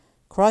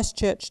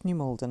Christchurch, New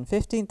Malden,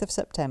 15th of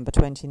September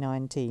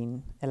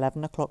 2019,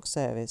 11 o'clock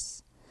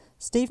service.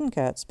 Stephen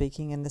Kurt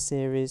speaking in the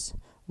series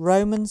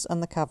Romans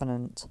and the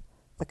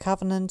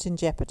Covenant in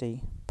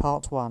Jeopardy,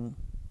 Part 1.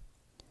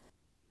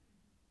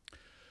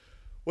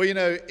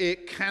 Well,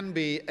 it can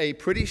be a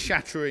pretty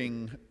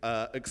shattering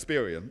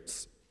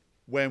experience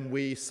when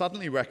we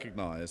suddenly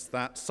recognise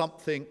that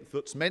something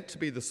that's meant to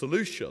be the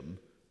solution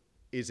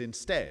is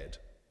instead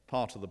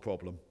part of the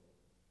problem.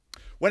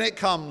 When it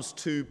comes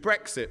to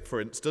Brexit, for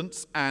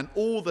instance, and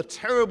all the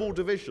terrible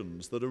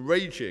divisions that are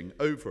raging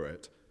over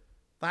it,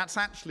 that's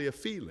actually a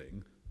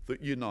feeling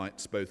that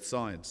unites both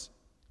sides.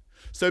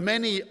 So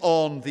many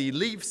on the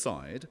Leave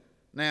side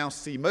now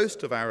see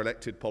most of our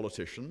elected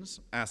politicians,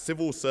 our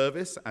civil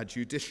service, our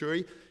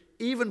judiciary,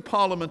 even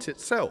Parliament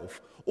itself,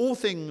 all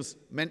things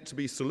meant to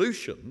be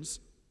solutions,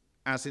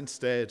 as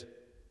instead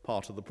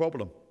part of the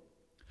problem.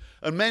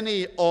 And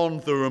many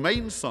on the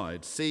Remain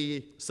side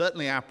see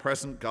certainly our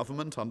present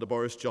government under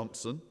Boris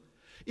Johnson,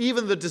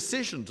 even the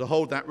decision to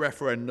hold that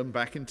referendum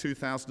back in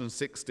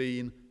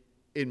 2016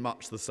 in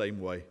much the same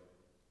way.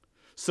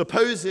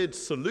 Supposed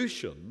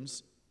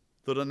solutions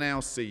that are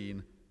now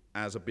seen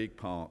as a big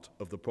part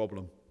of the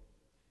problem.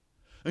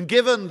 And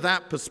given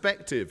that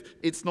perspective,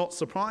 it's not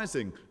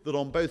surprising that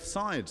on both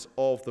sides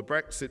of the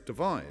Brexit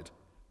divide,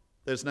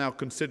 there's now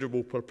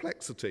considerable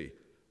perplexity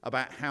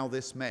about how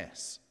this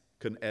mess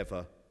can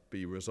ever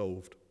be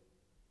resolved.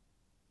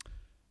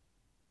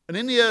 And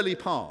in the early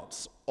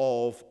parts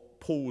of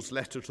Paul's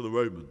letter to the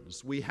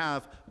Romans, we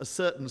have a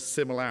certain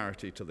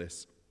similarity to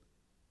this,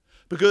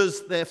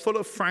 because they're full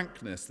of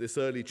frankness, this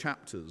early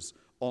chapters,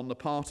 on the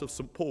part of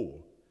St.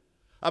 Paul,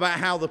 about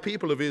how the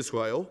people of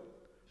Israel,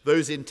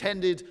 those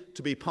intended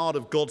to be part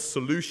of God's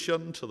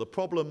solution to the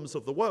problems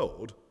of the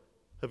world,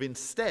 have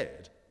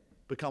instead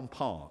become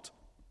part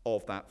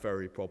of that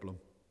very problem.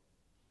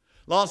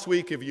 Last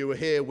week, if you were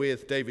here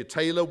with David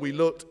Taylor, we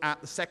looked at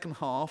the second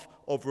half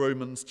of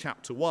Romans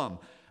chapter 1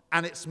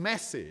 and its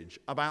message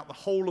about the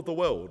whole of the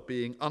world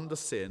being under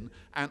sin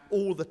and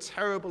all the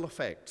terrible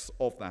effects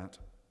of that.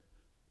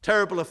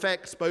 Terrible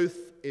effects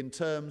both in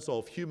terms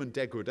of human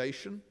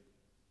degradation,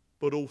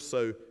 but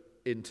also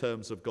in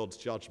terms of God's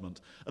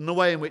judgment, and the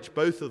way in which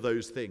both of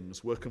those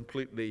things were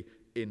completely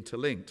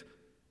interlinked.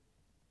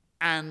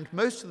 And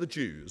most of the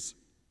Jews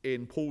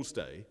in Paul's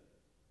day,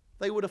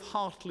 they would have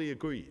heartily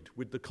agreed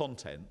with the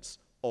contents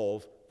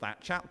of that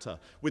chapter.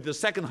 With the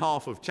second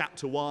half of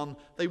chapter 1,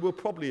 they would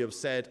probably have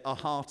said a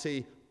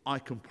hearty, I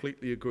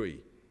completely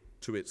agree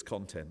to its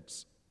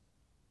contents.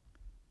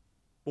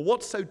 But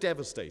what's so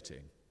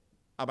devastating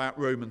about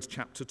Romans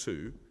chapter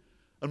 2,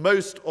 and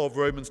most of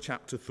Romans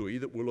chapter 3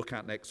 that we'll look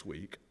at next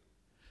week,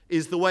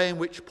 is the way in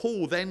which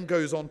Paul then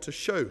goes on to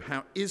show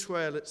how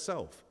Israel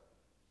itself,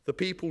 the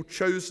people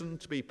chosen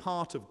to be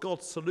part of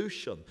God's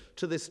solution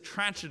to this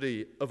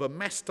tragedy of a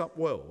messed up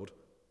world,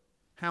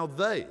 how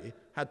they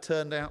had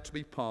turned out to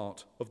be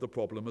part of the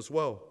problem as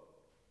well.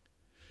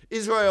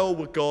 Israel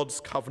were God's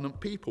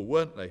covenant people,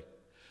 weren't they?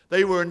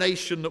 They were a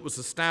nation that was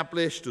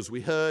established, as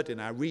we heard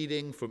in our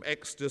reading from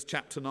Exodus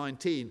chapter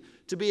 19,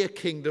 to be a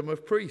kingdom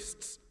of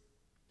priests.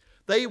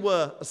 They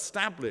were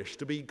established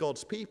to be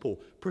God's people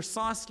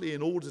precisely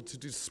in order to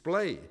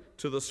display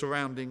to the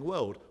surrounding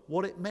world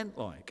what it meant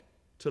like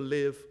to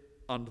live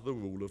under the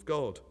rule of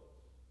God.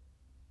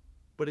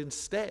 But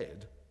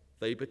instead,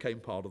 they became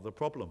part of the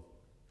problem.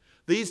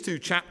 These two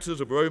chapters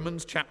of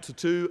Romans, chapter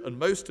 2 and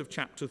most of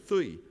chapter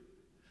 3,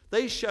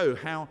 they show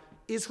how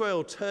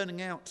Israel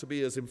turning out to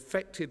be as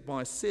infected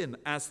by sin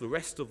as the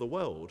rest of the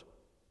world,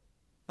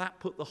 that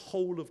put the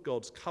whole of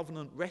God's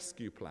covenant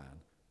rescue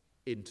plan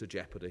into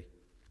jeopardy.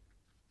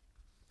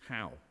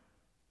 How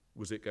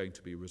was it going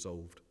to be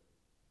resolved?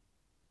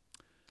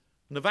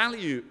 And the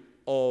value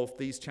of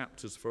these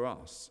chapters for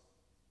us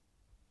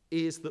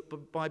is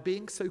that by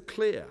being so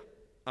clear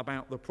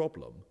about the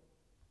problem,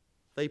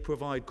 they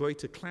provide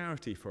greater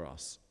clarity for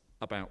us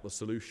about the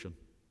solution.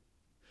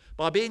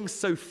 By being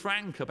so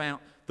frank about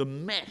the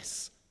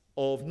mess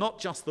of not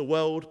just the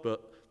world,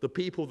 but the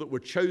people that were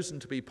chosen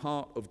to be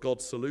part of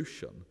God's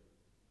solution,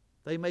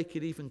 they make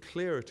it even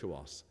clearer to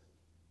us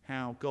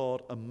how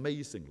God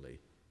amazingly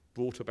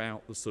brought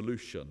about the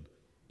solution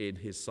in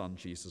his Son,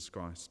 Jesus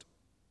Christ.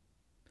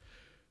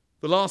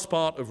 The last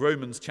part of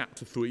Romans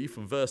chapter 3,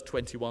 from verse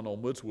 21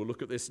 onwards, we'll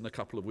look at this in a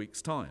couple of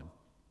weeks' time.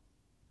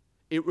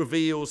 It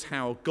reveals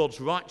how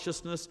God's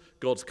righteousness,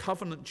 God's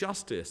covenant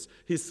justice,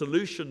 his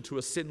solution to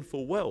a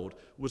sinful world,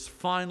 was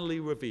finally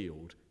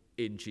revealed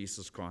in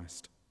Jesus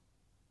Christ.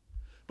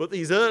 But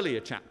these earlier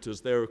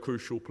chapters, they're a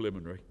crucial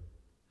preliminary,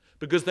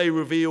 because they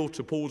reveal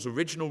to Paul's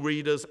original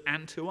readers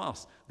and to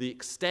us the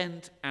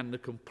extent and the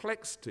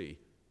complexity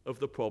of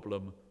the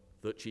problem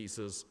that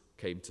Jesus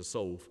came to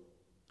solve.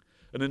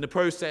 And in the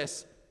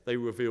process, they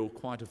reveal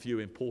quite a few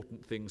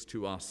important things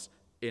to us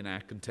in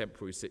our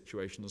contemporary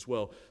situation as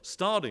well,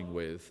 starting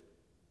with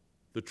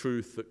the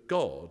truth that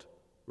God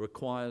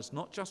requires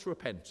not just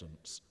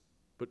repentance,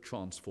 but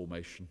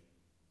transformation.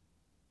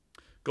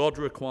 God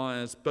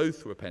requires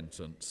both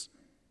repentance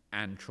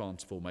and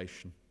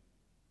transformation.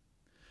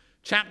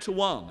 Chapter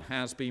 1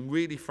 has been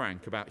really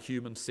frank about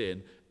human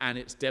sin and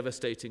its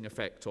devastating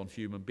effect on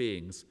human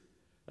beings.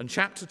 And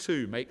chapter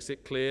 2 makes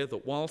it clear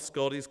that whilst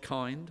God is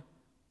kind,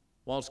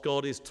 whilst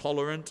God is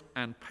tolerant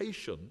and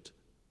patient,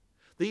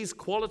 these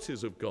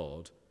qualities of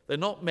God, they're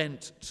not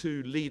meant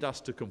to lead us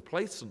to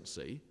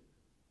complacency.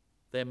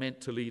 They're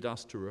meant to lead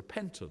us to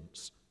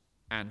repentance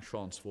and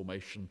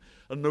transformation.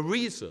 And the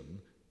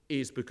reason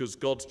is because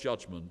God's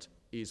judgment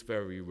is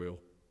very real.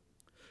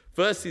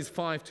 Verses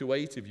 5 to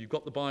 8, if you've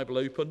got the Bible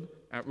open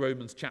at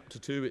Romans chapter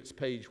 2, it's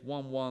page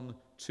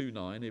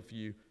 1129. If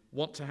you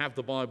want to have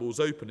the Bibles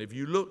open, if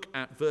you look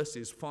at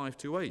verses 5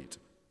 to 8,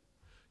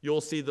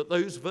 you'll see that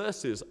those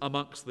verses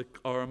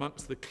are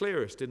amongst the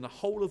clearest in the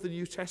whole of the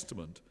New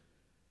Testament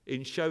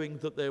in showing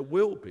that there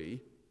will be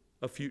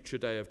a future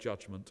day of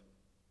judgment.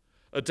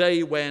 A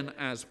day when,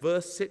 as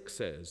verse 6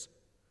 says,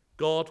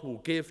 God will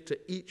give to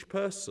each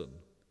person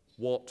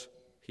what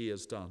he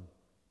has done.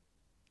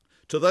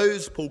 To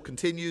those, Paul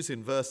continues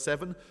in verse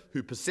 7,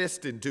 who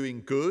persist in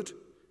doing good,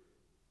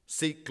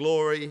 seek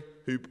glory,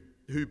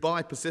 who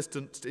by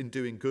persistence in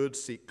doing good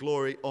seek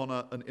glory,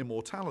 honour and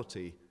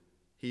immortality,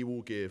 he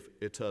will give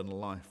eternal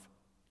life.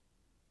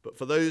 But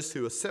for those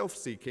who are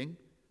self-seeking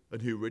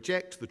and who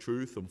reject the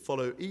truth and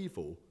follow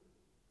evil,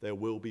 there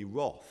will be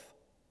wrath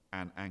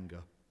and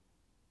anger.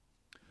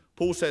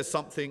 Paul says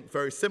something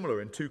very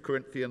similar in 2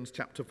 Corinthians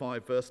chapter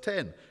 5, verse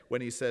 10,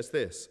 when he says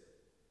this,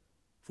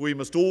 "For we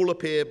must all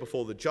appear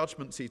before the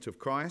judgment seat of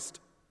Christ,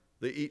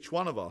 that each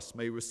one of us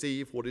may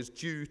receive what is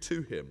due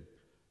to him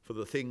for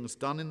the things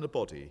done in the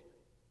body,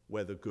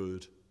 whether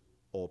good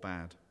or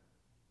bad."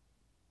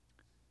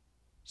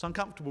 It's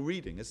uncomfortable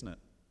reading, isn't it?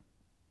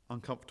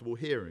 Uncomfortable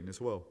hearing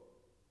as well.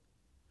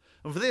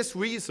 And for this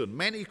reason,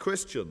 many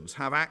Christians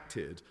have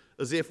acted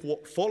as if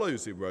what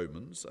follows in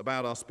Romans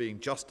about us being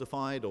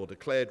justified or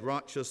declared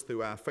righteous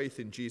through our faith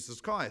in Jesus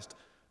Christ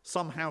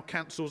somehow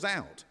cancels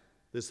out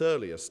this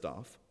earlier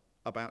stuff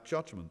about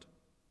judgment.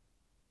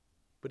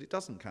 But it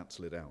doesn't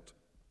cancel it out.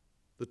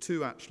 The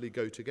two actually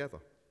go together.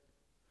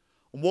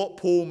 And what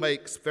Paul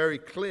makes very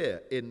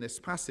clear in this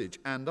passage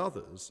and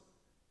others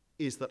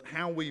is that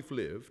how we've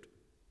lived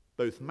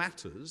both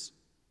matters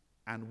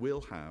and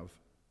will have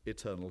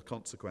eternal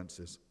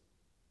consequences.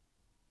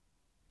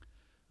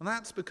 And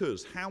that's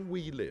because how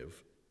we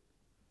live,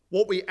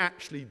 what we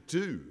actually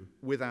do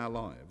with our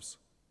lives,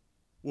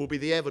 will be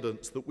the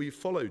evidence that we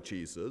follow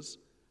Jesus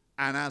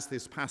and, as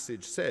this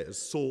passage says,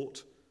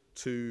 sought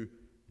to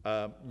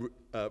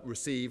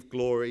receive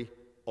glory,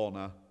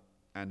 honour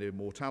and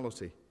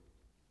immortality.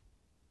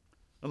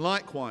 And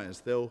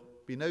likewise, there'll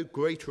be no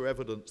greater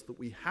evidence that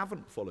we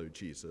haven't followed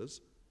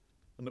Jesus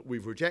and that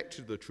we've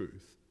rejected the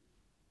truth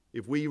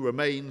if we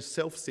remain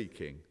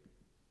self-seeking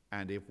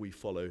and if we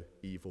follow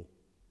evil.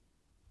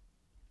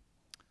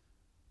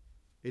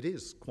 It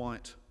is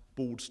quite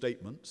bold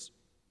statements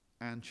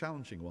and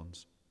challenging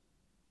ones.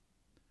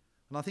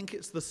 And I think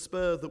it's the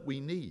spur that we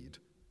need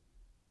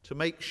to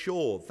make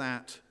sure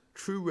that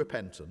true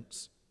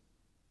repentance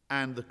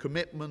and the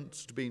commitment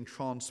to being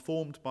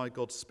transformed by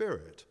God's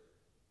Spirit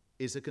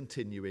is a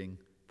continuing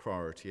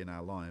priority in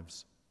our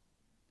lives.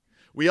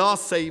 We are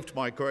saved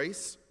by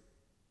grace.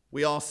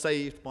 We are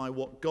saved by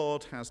what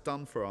God has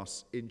done for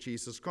us in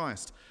Jesus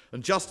Christ.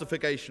 And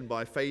justification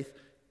by faith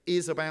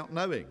is about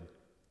knowing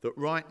that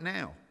right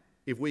now,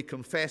 if we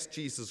confess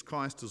Jesus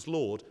Christ as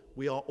Lord,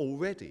 we are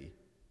already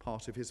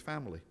part of his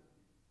family.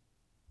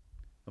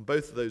 And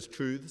both of those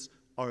truths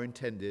are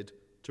intended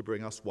to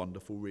bring us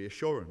wonderful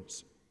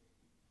reassurance.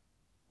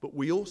 But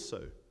we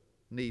also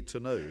need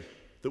to know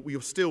that we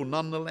will still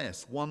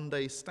nonetheless one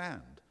day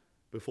stand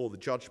before the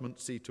judgment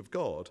seat of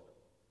God,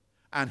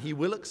 and he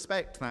will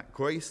expect that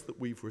grace that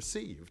we've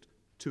received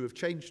to have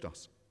changed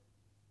us.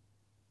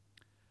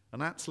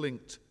 And that's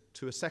linked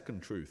to a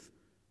second truth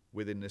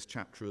within this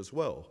chapter as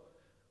well,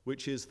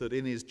 which is that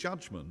in his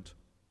judgment,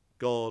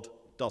 God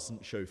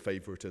doesn't show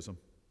favoritism.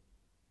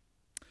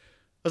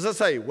 As I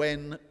say,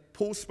 when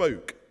Paul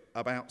spoke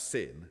about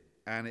sin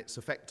and its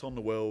effect on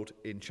the world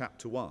in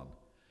chapter 1,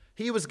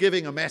 he was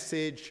giving a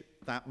message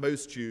that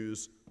most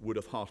Jews would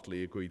have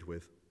heartily agreed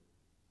with.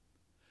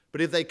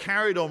 But if they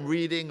carried on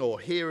reading or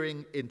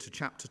hearing into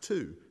chapter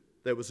 2,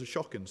 there was a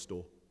shock in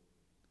store.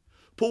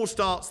 Paul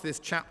starts this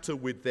chapter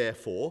with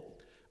therefore,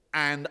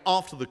 and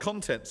after the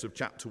contents of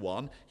chapter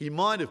 1, he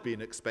might have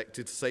been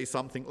expected to say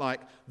something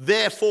like,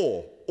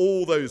 therefore,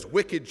 all those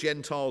wicked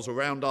Gentiles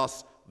around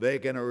us, they're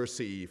going to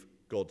receive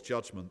God's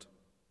judgment.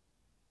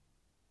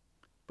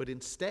 But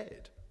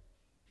instead,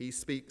 he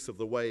speaks of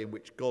the way in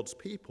which God's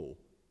people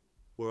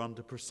were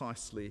under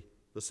precisely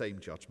the same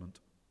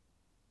judgment.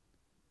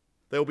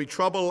 There will be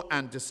trouble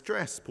and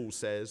distress, Paul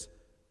says,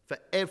 for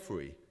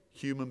every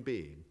human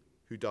being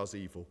who does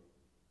evil.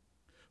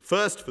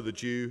 First for the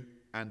Jew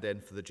and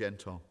then for the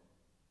Gentile.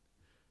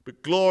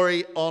 But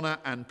glory, honour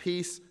and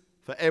peace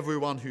for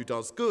everyone who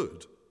does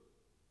good.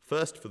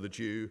 First for the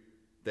Jew,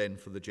 then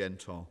for the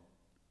Gentile.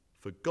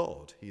 For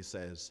God, he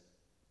says,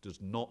 does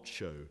not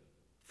show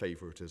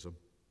favoritism.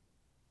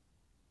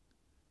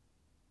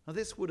 Now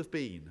this would have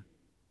been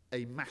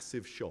a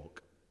massive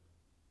shock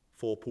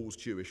for Paul's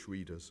Jewish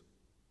readers.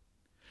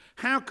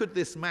 How could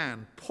this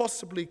man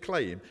possibly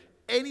claim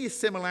any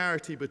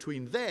similarity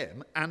between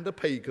them and the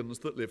pagans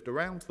that lived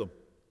around them?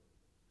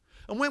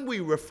 And when we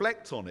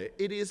reflect on it,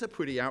 it is a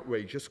pretty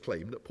outrageous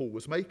claim that Paul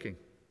was making.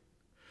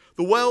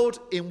 The world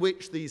in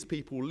which these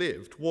people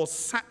lived was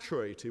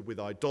saturated with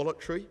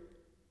idolatry,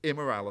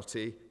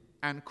 immorality,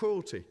 and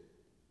cruelty.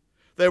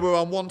 There were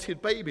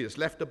unwanted babies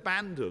left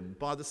abandoned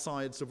by the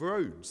sides of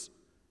roads.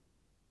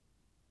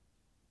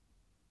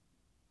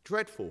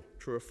 Dreadful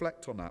to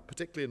reflect on that,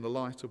 particularly in the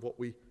light of what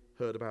we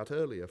heard about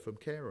earlier from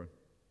Karen.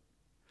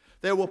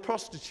 There were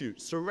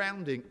prostitutes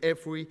surrounding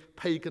every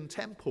pagan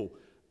temple.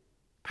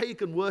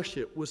 Pagan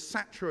worship was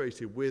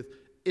saturated with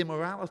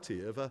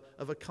immorality of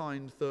a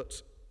kind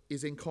that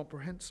is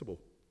incomprehensible.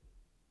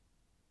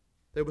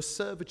 There was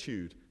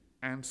servitude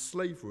and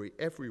slavery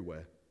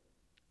everywhere.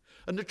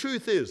 And the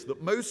truth is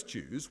that most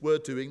Jews were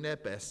doing their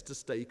best to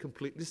stay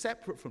completely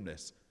separate from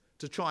this,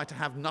 to try to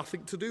have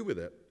nothing to do with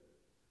it.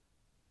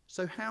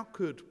 So how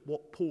could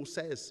what Paul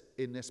says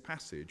in this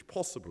passage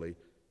possibly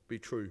be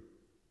true?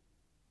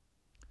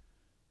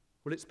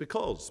 Well, it's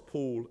because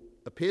Paul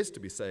appears to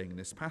be saying in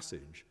this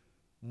passage,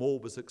 more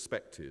was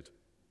expected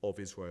of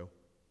Israel.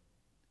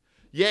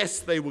 Yes,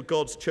 they were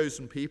God's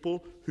chosen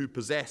people who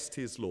possessed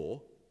his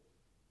law,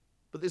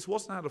 but this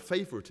wasn't out of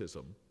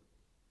favoritism.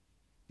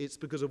 It's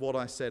because of what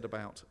I said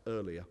about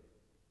earlier.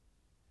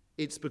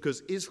 It's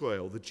because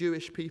Israel, the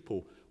Jewish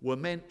people, were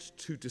meant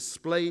to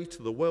display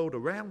to the world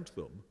around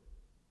them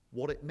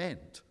what it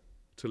meant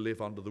to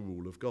live under the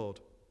rule of God.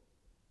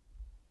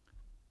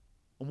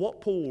 And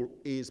what Paul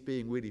is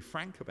being really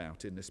frank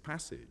about in this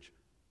passage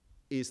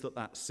is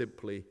that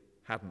simply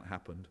hadn't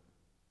happened.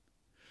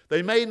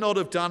 They may not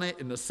have done it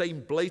in the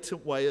same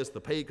blatant way as the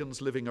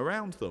pagans living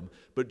around them,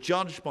 but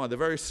judged by the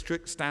very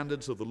strict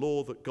standards of the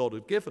law that God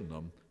had given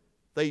them,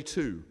 they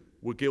too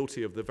were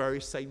guilty of the very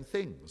same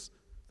things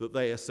that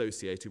they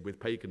associated with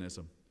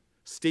paganism: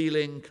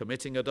 stealing,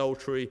 committing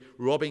adultery,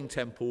 robbing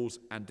temples,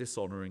 and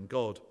dishonoring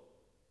God.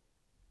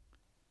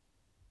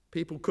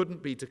 People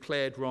couldn't be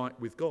declared right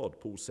with God,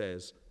 Paul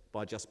says,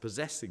 by just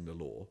possessing the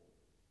law.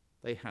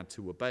 They had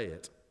to obey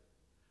it.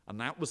 And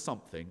that was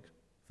something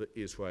that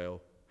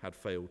Israel had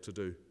failed to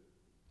do.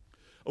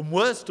 And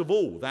worst of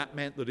all, that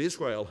meant that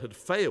Israel had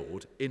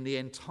failed in the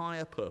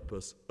entire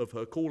purpose of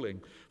her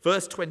calling.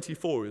 Verse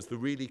 24 is the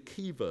really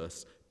key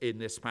verse in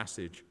this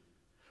passage,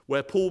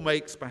 where Paul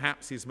makes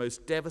perhaps his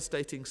most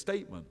devastating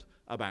statement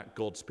about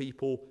God's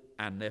people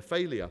and their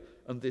failure.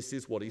 And this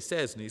is what he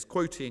says, and he's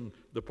quoting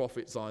the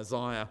prophets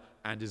Isaiah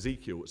and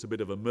Ezekiel. It's a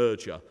bit of a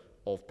merger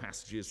of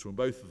passages from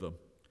both of them.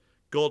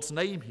 God's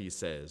name, he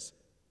says,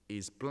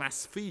 is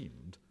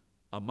blasphemed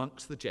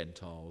amongst the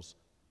Gentiles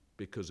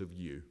because of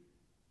you.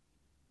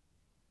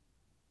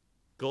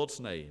 God's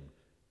name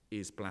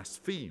is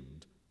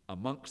blasphemed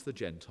amongst the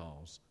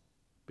Gentiles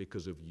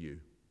because of you.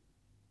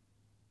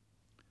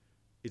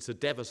 It's a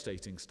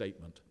devastating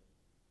statement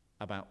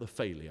about the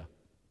failure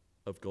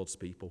of God's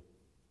people.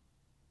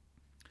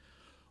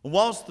 And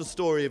whilst the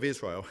story of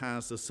Israel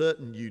has a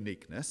certain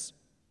uniqueness,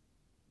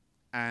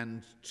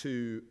 and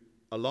to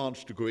a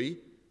large degree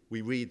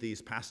we read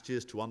these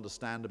passages to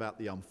understand about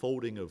the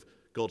unfolding of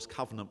God's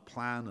covenant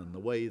plan and the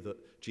way that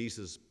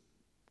Jesus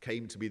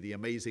came to be the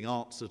amazing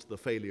answer to the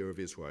failure of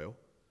Israel,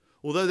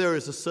 although there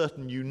is a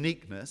certain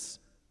uniqueness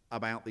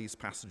about these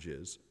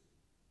passages,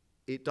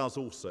 it does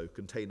also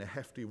contain a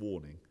hefty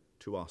warning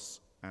to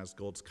us as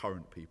God's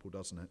current people,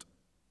 doesn't it?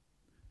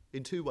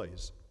 In two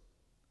ways.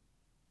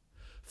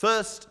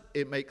 First,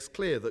 it makes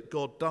clear that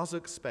God does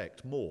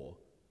expect more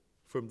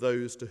from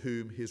those to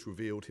whom he's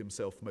revealed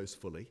himself most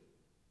fully.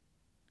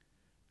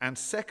 And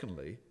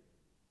secondly,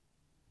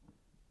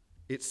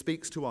 it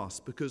speaks to us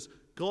because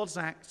God's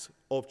act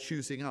of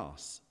choosing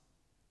us,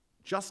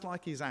 just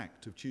like his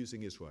act of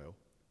choosing Israel,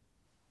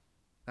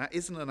 that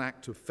isn't an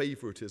act of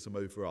favoritism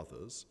over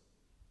others.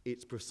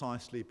 It's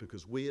precisely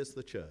because we as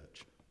the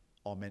church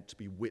are meant to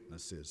be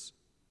witnesses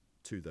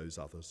to those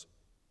others.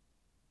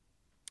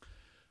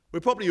 We're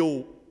probably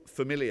all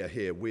familiar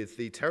here with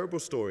the terrible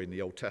story in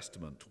the Old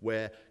Testament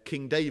where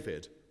King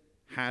David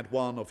had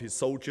one of his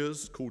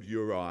soldiers called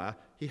Uriah.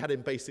 He had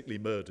him basically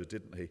murdered,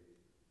 didn't he?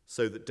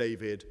 So that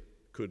David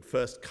could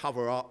first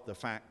cover up the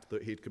fact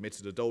that he'd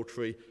committed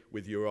adultery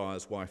with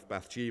Uriah's wife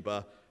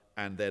Bathsheba,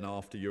 and then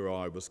after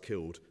Uriah was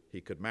killed,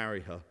 he could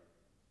marry her.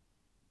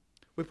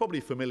 We're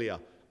probably familiar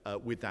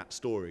with that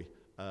story,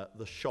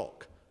 the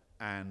shock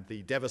and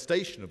the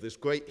devastation of this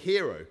great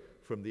hero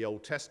from the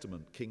Old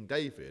Testament, King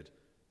David,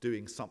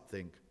 doing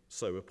something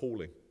so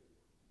appalling.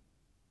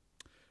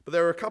 But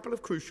there are a couple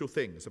of crucial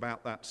things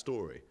about that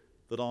story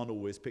that aren't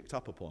always picked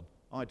up upon.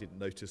 I didn't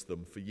notice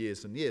them for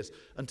years and years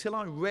until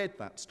I read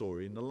that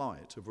story in the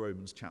light of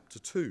Romans chapter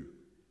 2.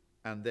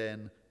 And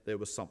then there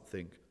was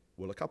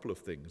a couple of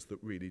things that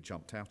really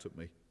jumped out at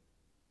me.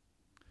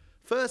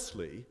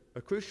 Firstly,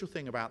 a crucial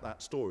thing about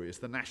that story is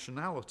the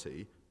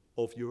nationality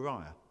of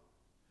Uriah.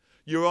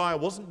 Uriah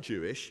wasn't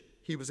Jewish,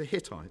 he was a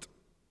Hittite.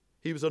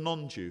 He was a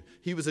non-Jew.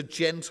 He was a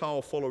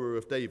Gentile follower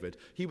of David.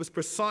 He was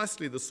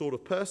precisely the sort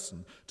of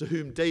person to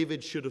whom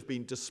David should have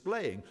been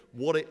displaying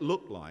what it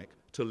looked like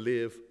to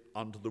live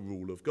under the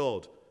rule of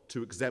God,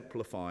 to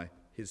exemplify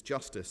his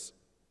justice.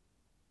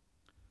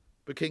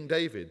 But King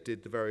David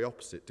did the very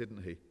opposite,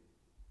 didn't he?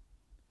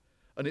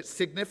 And it's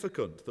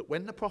significant that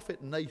when the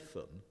prophet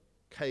Nathan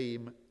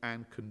came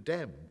and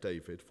condemned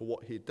David for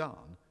what he'd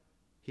done,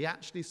 he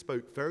actually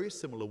spoke very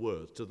similar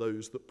words to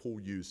those that Paul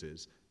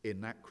uses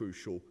in that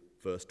crucial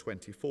verse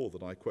 24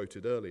 that I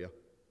quoted earlier.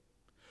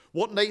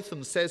 What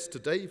Nathan says to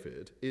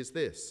David is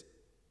this: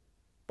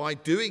 "By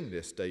doing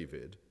this,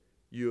 David,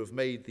 you have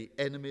made the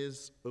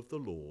enemies of the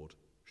Lord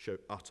show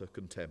utter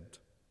contempt."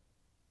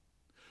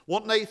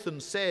 What Nathan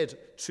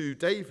said to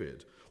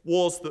David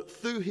was that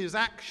through his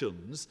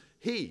actions,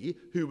 he,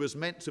 who was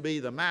meant to be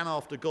the man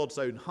after God's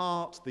own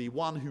heart, the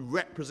one who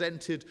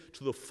represented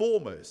to the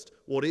foremost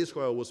what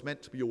Israel was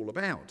meant to be all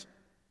about,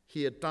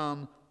 he had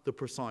done the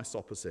precise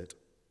opposite.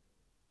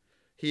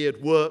 He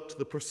had worked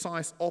the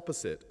precise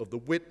opposite of the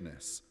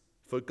witness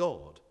for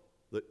God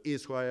that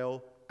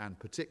Israel, and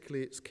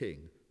particularly its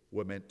king,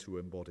 were meant to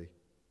embody.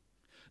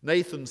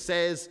 Nathan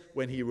says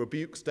when he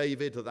rebukes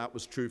David that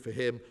was true for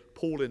him.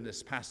 Paul in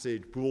this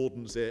passage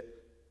broadens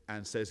it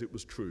and says it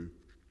was true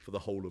for the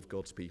whole of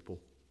God's people.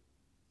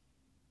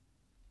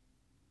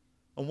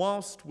 And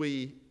whilst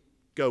we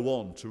go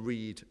on to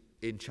read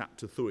in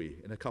chapter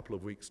 3 in a couple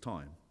of weeks'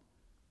 time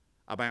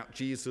about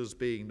Jesus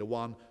being the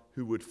one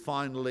who would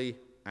finally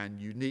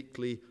and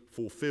uniquely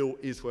fulfill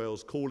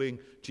Israel's calling,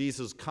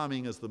 Jesus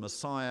coming as the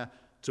Messiah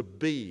to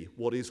be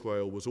what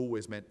Israel was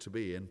always meant to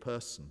be in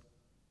person,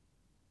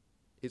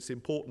 it's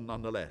important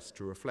nonetheless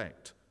to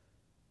reflect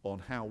on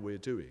how we're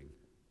doing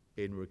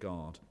in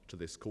regard to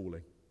this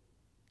calling.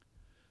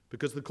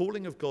 Because the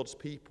calling of God's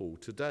people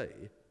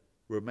today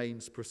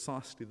remains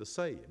precisely the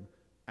same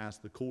as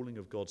the calling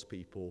of God's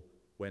people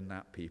when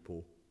that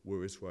people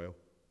were Israel.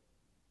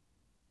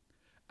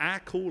 Our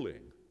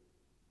calling,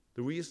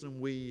 the reason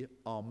we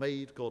are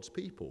made God's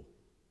people,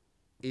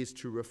 is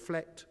to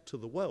reflect to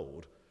the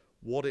world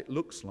what it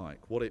looks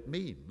like, what it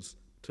means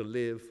to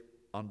live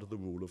under the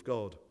rule of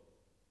God.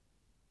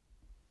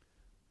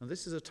 And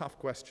this is a tough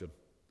question,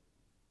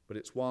 but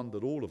it's one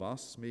that all of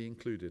us, me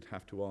included,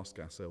 have to ask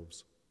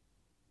ourselves.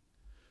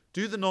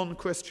 Do the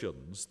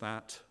non-Christians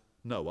that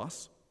know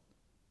us,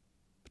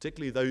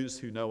 particularly those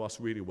who know us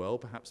really well,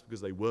 perhaps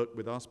because they work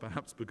with us,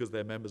 perhaps because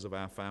they're members of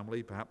our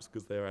family, perhaps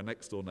because they're our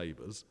next-door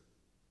neighbours,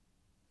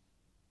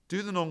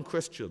 do the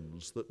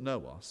non-Christians that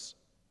know us,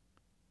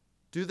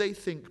 do they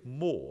think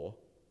more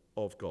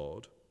of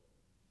God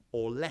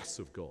or less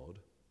of God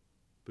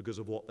because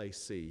of what they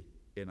see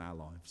in our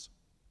lives?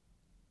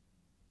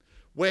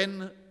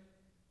 When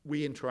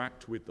we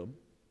interact with them,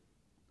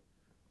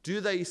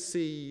 do they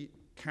see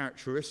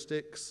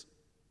characteristics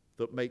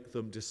that make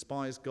them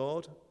despise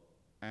God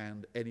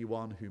and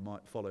anyone who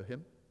might follow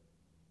him?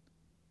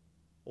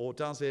 Or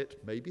does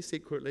it, maybe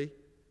secretly,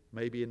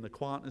 maybe in the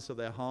quietness of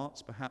their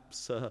hearts,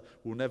 perhaps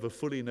we'll never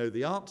fully know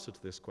the answer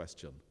to this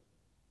question,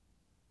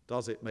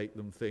 does it make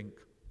them think,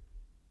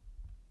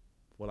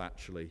 well,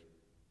 actually,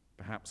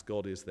 perhaps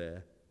God is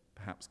there,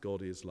 perhaps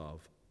God is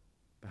love,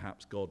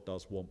 perhaps God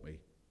does want me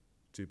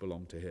to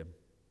belong to him?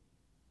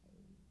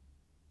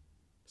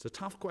 It's a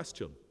tough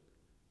question,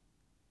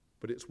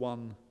 but it's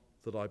one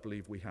that I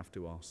believe we have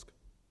to ask.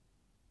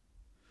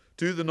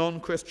 Do the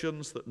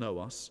non-Christians that know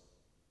us,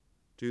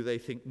 do they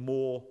think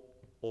more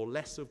or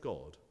less of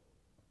God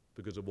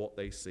because of what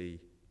they see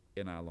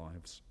in our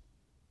lives?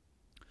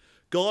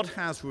 God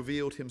has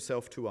revealed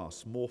himself to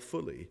us more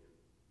fully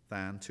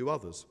than to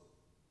others.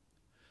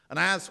 And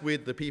as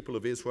with the people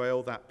of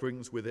Israel, that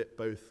brings with it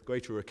both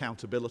greater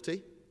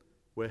accountability,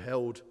 we're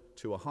held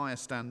to a higher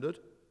standard,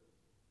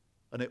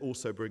 and it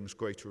also brings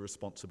greater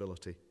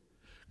responsibility.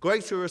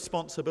 Greater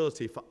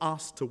responsibility for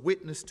us to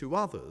witness to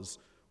others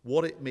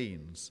what it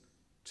means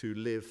to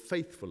live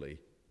faithfully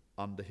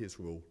under his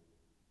rule.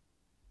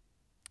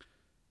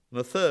 And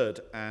the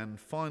third and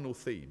final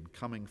theme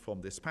coming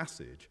from this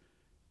passage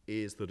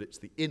is that it's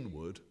the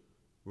inward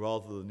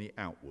rather than the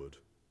outward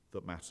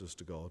that matters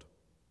to God.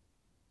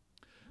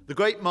 The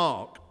great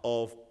mark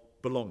of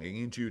belonging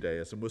in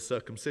Judaism was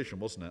circumcision,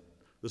 wasn't it?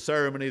 The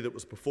ceremony that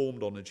was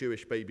performed on a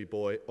Jewish baby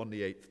boy on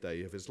the 8th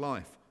day of his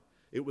life.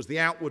 It was the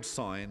outward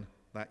sign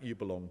that you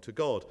belong to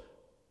God.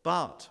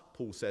 But,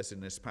 Paul says in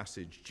this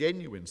passage,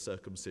 genuine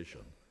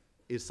circumcision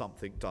is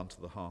something done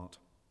to the heart.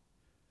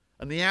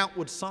 And the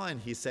outward sign,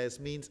 he says,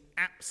 means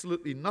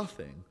absolutely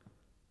nothing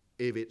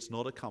if it's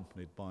not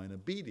accompanied by an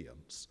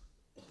obedience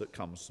that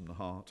comes from the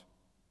heart.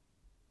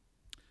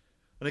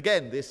 And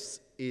again, this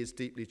is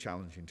deeply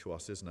challenging to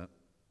us, isn't it?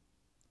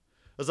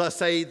 As I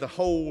say, the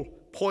whole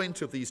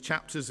point of these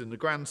chapters in the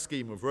grand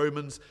scheme of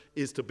Romans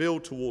is to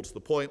build towards the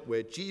point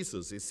where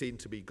Jesus is seen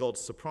to be God's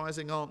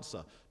surprising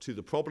answer to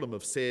the problem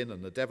of sin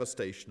and the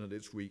devastation that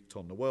it's wreaked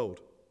on the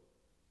world.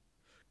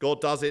 God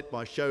does it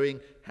by showing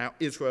how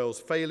Israel's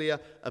failure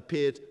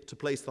appeared to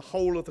place the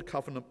whole of the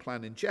covenant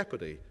plan in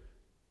jeopardy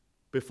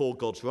before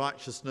God's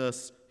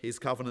righteousness, his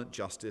covenant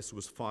justice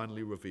was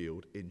finally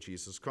revealed in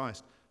Jesus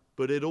Christ.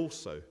 But it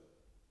also,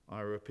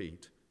 I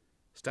repeat,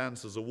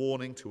 stands as a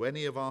warning to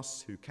any of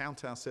us who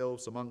count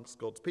ourselves amongst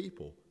God's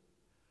people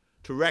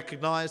to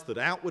recognize that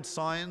outward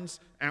signs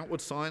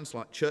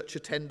like church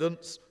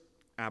attendance,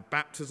 our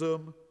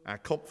baptism, our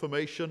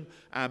confirmation,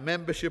 our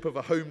membership of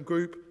a home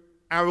group,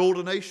 our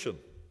ordination.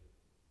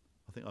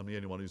 I think I'm the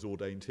only one who's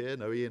ordained here.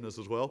 No, Ian is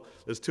as well.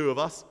 There's two of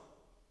us.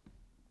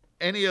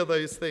 Any of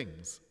those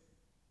things,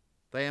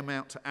 they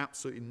amount to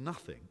absolutely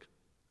nothing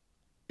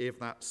if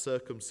that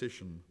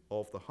circumcision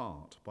of the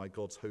heart by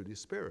God's Holy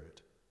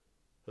Spirit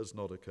has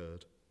not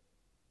occurred.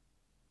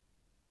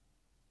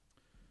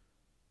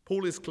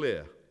 Paul is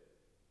clear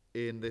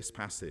in this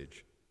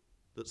passage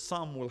that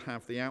some will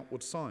have the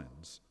outward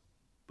signs,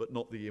 but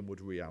not the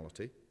inward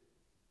reality.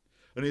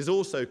 And he's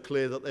also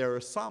clear that there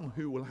are some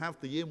who will have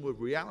the inward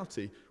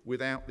reality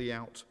without the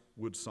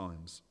outward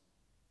signs.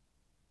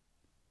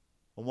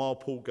 And while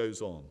Paul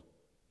goes on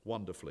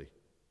wonderfully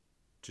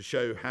to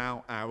show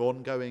how our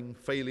ongoing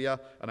failure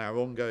and our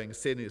ongoing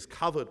sin is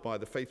covered by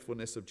the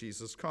faithfulness of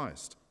Jesus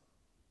Christ,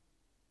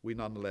 we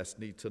nonetheless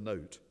need to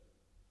note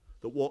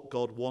that what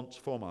God wants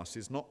from us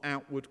is not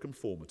outward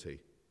conformity,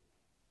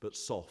 but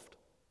soft,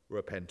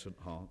 repentant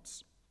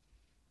hearts.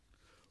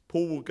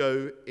 Paul will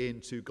go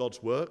into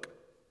God's work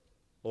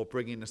of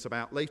bringing this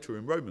about later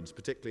in Romans,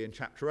 particularly in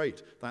chapter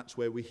 8. That's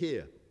where we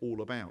hear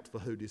all about the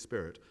Holy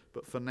Spirit.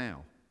 But for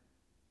now,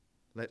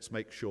 let's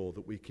make sure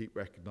that we keep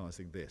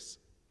recognizing this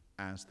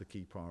as the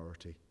key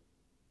priority.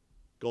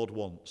 God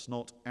wants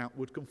not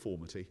outward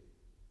conformity,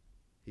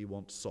 he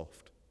wants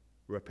soft,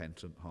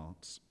 repentant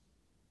hearts.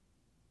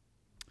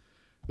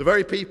 The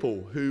very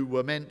people who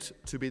were meant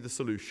to be the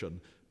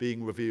solution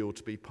being revealed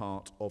to be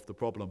part of the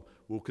problem.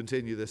 We'll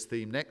continue this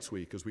theme next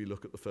week as we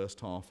look at the first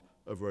half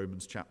of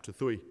Romans chapter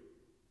 3.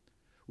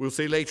 We'll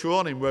see later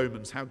on in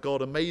Romans how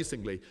God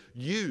amazingly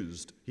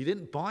used, he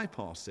didn't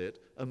bypass it.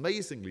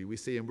 Amazingly, we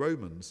see in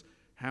Romans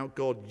how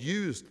God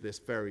used this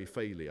very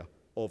failure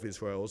of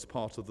Israel as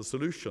part of the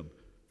solution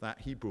that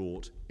he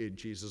brought in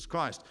Jesus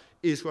Christ.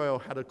 Israel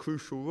had a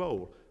crucial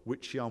role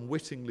which she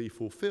unwittingly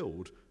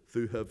fulfilled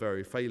through her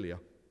very failure.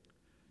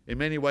 In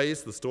many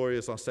ways, the story,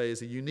 as I say,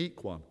 is a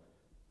unique one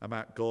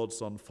about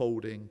God's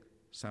unfolding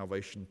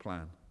salvation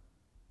plan.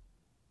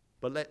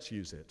 But let's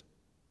use it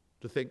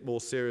to think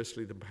more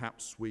seriously than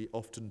perhaps we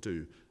often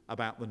do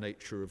about the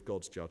nature of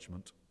God's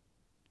judgment.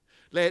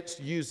 Let's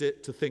use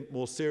it to think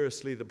more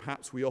seriously than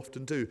perhaps we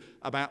often do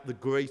about the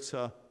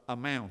greater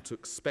amount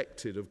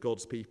expected of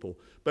God's people,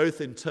 both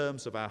in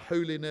terms of our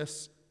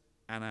holiness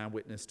and our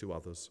witness to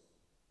others.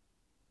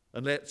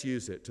 And let's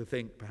use it to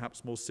think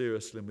perhaps more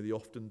seriously than we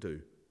often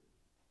do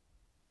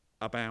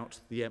about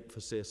the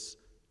emphasis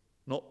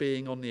not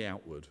being on the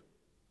outward,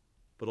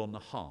 but on the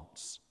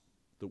hearts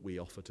that we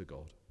offer to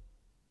God.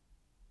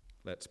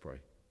 Let's pray.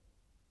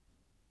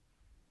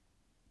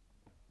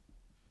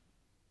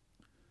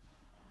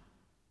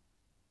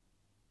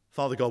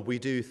 Father God, we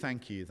do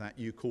thank you that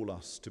you call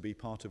us to be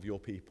part of your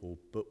people,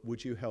 but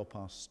would you help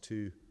us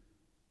to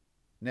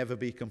never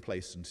be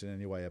complacent in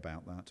any way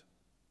about that?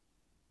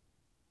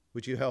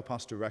 Would you help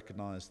us to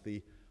recognize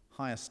the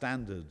higher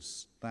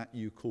standards that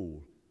you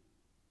call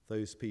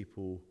those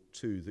people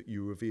to, that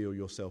you reveal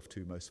yourself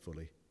to most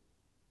fully?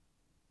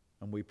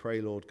 And we pray,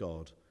 Lord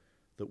God,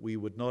 that we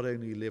would not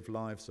only live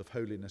lives of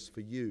holiness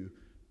for you,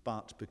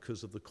 but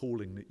because of the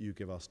calling that you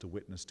give us to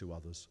witness to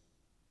others,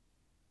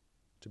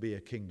 to be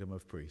a kingdom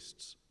of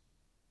priests,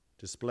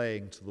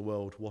 displaying to the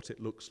world what it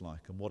looks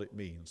like and what it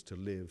means to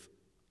live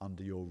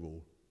under your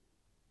rule.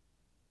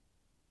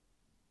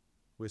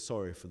 We're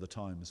sorry for the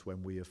times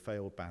when we have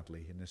failed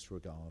badly in this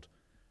regard.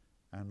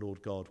 And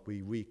Lord God,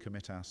 we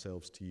recommit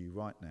ourselves to you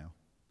right now,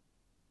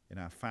 in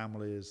our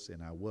families,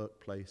 in our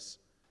workplace,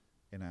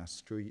 in our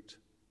street,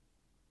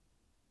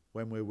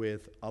 when we're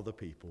with other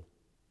people.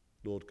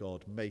 Lord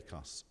God, make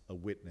us a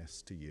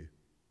witness to you.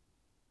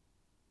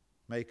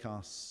 Make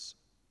us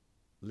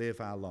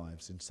live our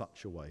lives in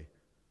such a way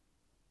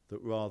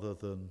that rather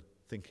than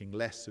thinking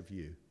less of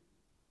you,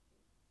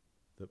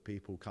 that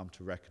people come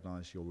to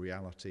recognize your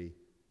reality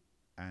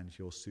and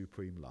your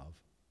supreme love.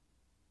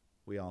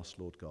 We ask,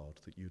 Lord God,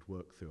 that you'd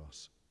work through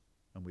us,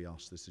 and we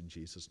ask this in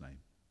Jesus' name.